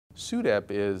SUDEP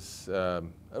is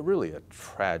really a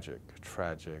tragic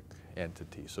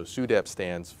entity. So SUDEP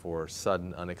stands for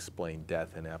sudden unexplained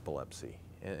death in epilepsy.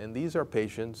 And these are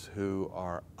patients who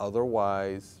are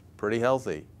otherwise pretty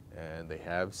healthy, and they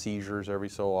have seizures every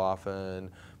so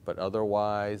often, but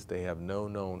otherwise they have no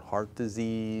known heart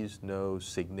disease, no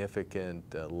significant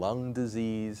lung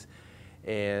disease.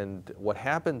 And what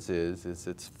happens is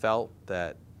it's felt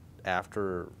that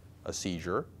after a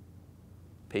seizure,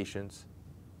 patients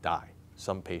die.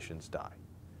 Some patients die,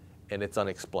 and it's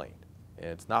unexplained. And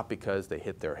it's not because they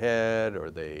hit their head or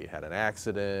they had an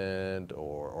accident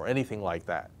or anything like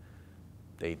that.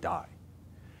 They die.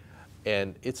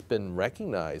 And it's been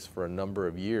recognized for a number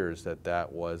of years that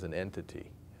that was an entity.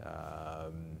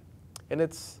 And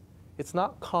it's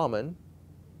not common,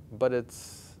 but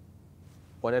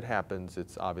when it happens,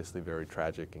 it's obviously very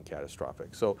tragic and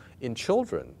catastrophic. So in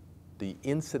children, the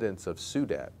incidence of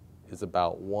SUDEP is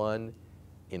about 1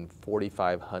 in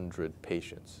 4,500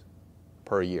 patients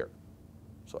per year.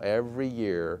 So every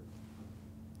year,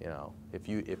 you know, if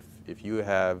you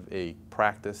have a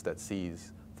practice that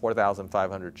sees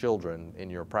 4,500 children in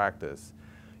your practice,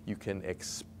 you can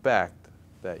expect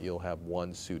that you'll have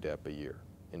 1 SUDEP a year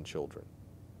in children.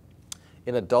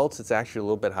 In adults, it's actually a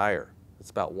little bit higher. It's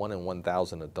about 1 in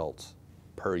 1,000 adults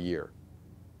per year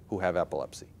who have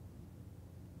epilepsy,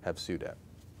 have SUDEP.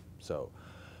 So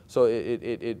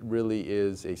it really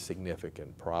is a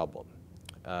significant problem.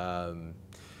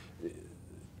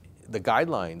 The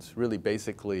guidelines really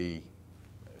basically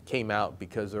came out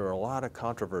because there are a lot of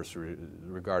controversy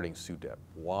regarding SUDEP.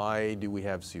 Why do we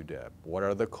have SUDEP? What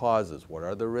are the causes? What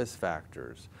are the risk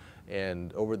factors?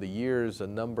 And over the years, a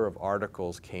number of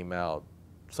articles came out,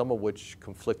 some of which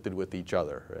conflicted with each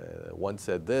other. One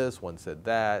said this, one said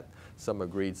that, some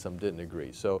agreed, some didn't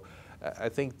agree. So I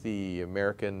think the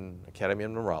American Academy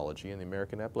of Neurology and the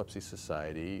American Epilepsy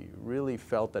Society really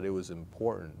felt that it was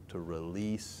important to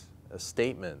release a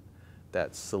statement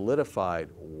that solidified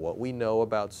what we know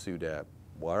about SUDEP,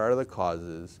 what are the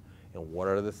causes, and what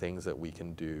are the things that we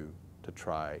can do to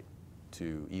try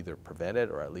to either prevent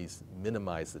it or at least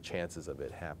minimize the chances of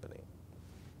it happening.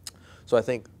 So I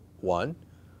think, one,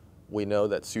 we know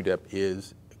that SUDEP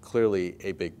is clearly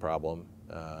a big problem.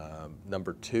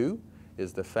 Number two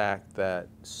is the fact that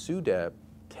SUDEP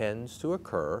tends to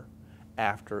occur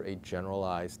after a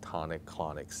generalized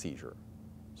tonic-clonic seizure.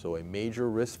 So a major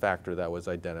risk factor that was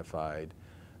identified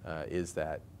is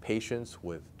that patients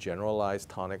with generalized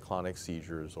tonic-clonic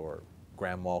seizures, or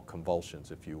grand mal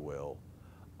convulsions, if you will,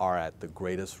 are at the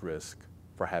greatest risk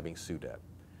for having SUDEP.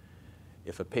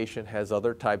 If a patient has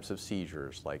other types of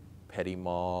seizures like petit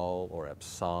mal or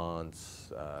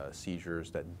absence, seizures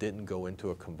that didn't go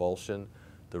into a convulsion,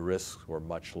 the risks were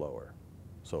much lower.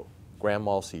 So grand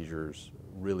mal seizures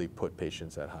really put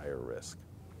patients at higher risk.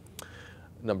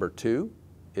 Number two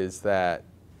is that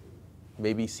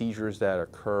maybe seizures that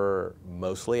occur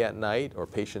mostly at night, or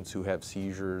patients who have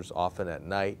seizures often at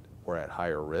night, were at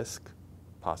higher risk,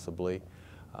 possibly.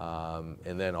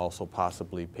 And then also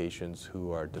possibly patients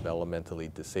who are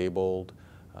developmentally disabled,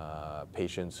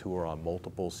 patients who are on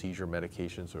multiple seizure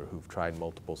medications or who've tried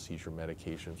multiple seizure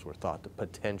medications were thought to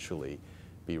potentially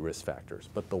be risk factors.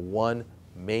 But the one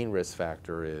main risk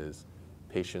factor is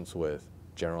patients with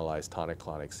generalized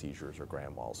tonic-clonic seizures or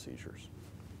grand mal seizures.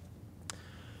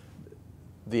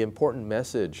 The important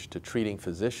message to treating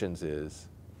physicians is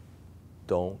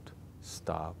don't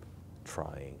stop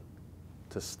trying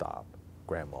to stop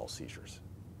grand mal seizures.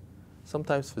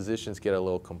 Sometimes physicians get a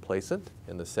little complacent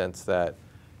in the sense that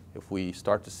if we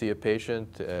start to see a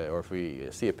patient, or if we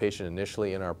see a patient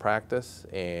initially in our practice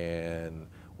and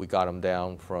we got them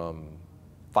down from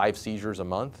 5 seizures a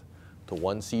month to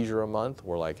 1 seizure a month,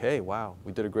 we're like, hey, wow,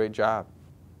 we did a great job.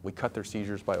 We cut their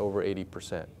seizures by over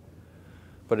 80%.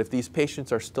 But if these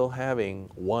patients are still having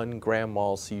 1 grand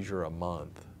mal seizure a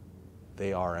month,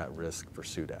 they are at risk for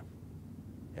SUDEP.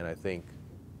 And I think,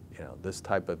 you know, this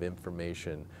type of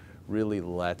information really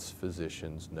lets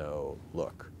physicians know,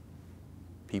 look,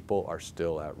 people are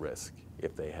still at risk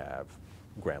if they have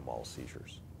grand mal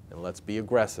seizures. And let's be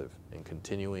aggressive in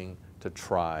continuing to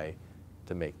try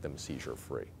to make them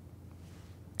seizure-free.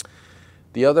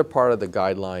 The other part of the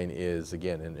guideline is,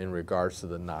 again, in regards to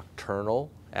the nocturnal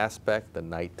aspect, the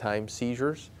nighttime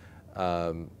seizures.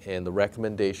 And the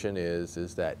recommendation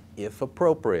is that if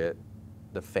appropriate,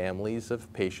 the families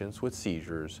of patients with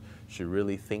seizures should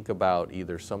really think about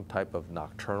either some type of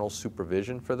nocturnal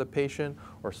supervision for the patient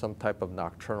or some type of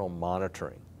nocturnal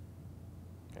monitoring.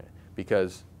 Okay?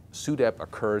 Because SUDEP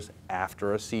occurs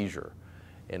after a seizure,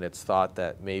 and it's thought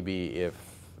that maybe if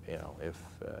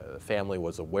the family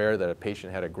was aware that a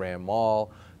patient had a grand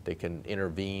mal, they can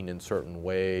intervene in certain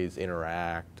ways,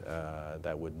 interact,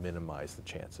 that would minimize the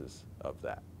chances of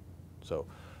that. So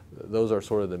those are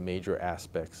sort of the major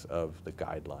aspects of the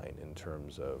guideline in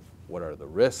terms of what are the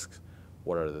risks,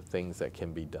 what are the things that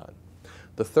can be done.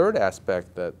 The third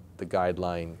aspect that the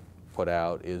guideline put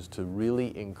out is to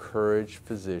really encourage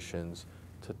physicians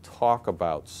to talk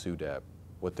about SUDEP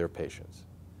with their patients.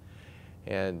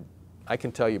 And I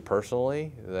can tell you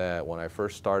personally that when I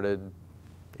first started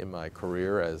in my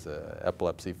career as an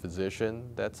epilepsy physician,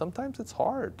 that sometimes it's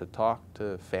hard to talk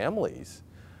to families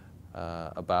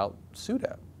about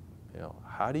SUDEP. You know,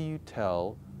 how do you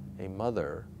tell a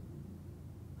mother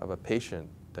of a patient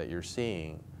that you're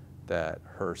seeing that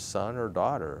her son or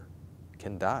daughter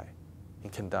can die,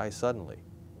 and can die suddenly?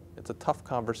 It's a tough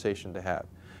conversation to have,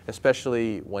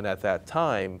 especially when at that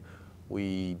time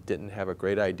we didn't have a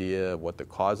great idea of what the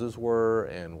causes were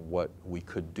and what we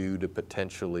could do to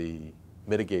potentially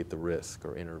mitigate the risk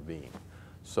or intervene.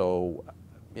 So,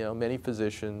 you know, many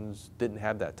physicians didn't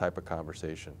have that type of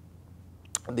conversation.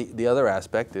 The other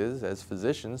aspect is, as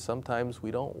physicians, sometimes we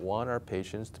don't want our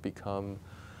patients to become,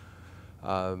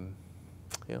 you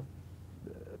know,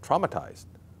 traumatized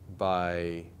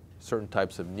by certain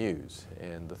types of news.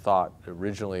 And the thought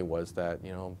originally was that,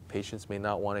 you know, patients may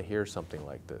not want to hear something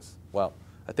like this. Well,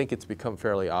 I think it's become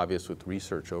fairly obvious with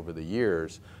research over the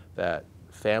years that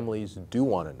families do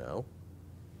want to know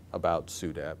about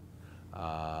SUDEP,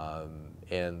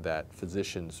 and that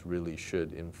physicians really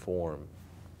should inform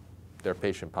their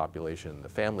patient population, the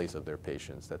families of their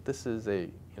patients, that this is a,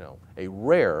 you know, a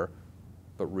rare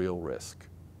but real risk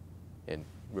and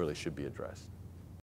really should be addressed.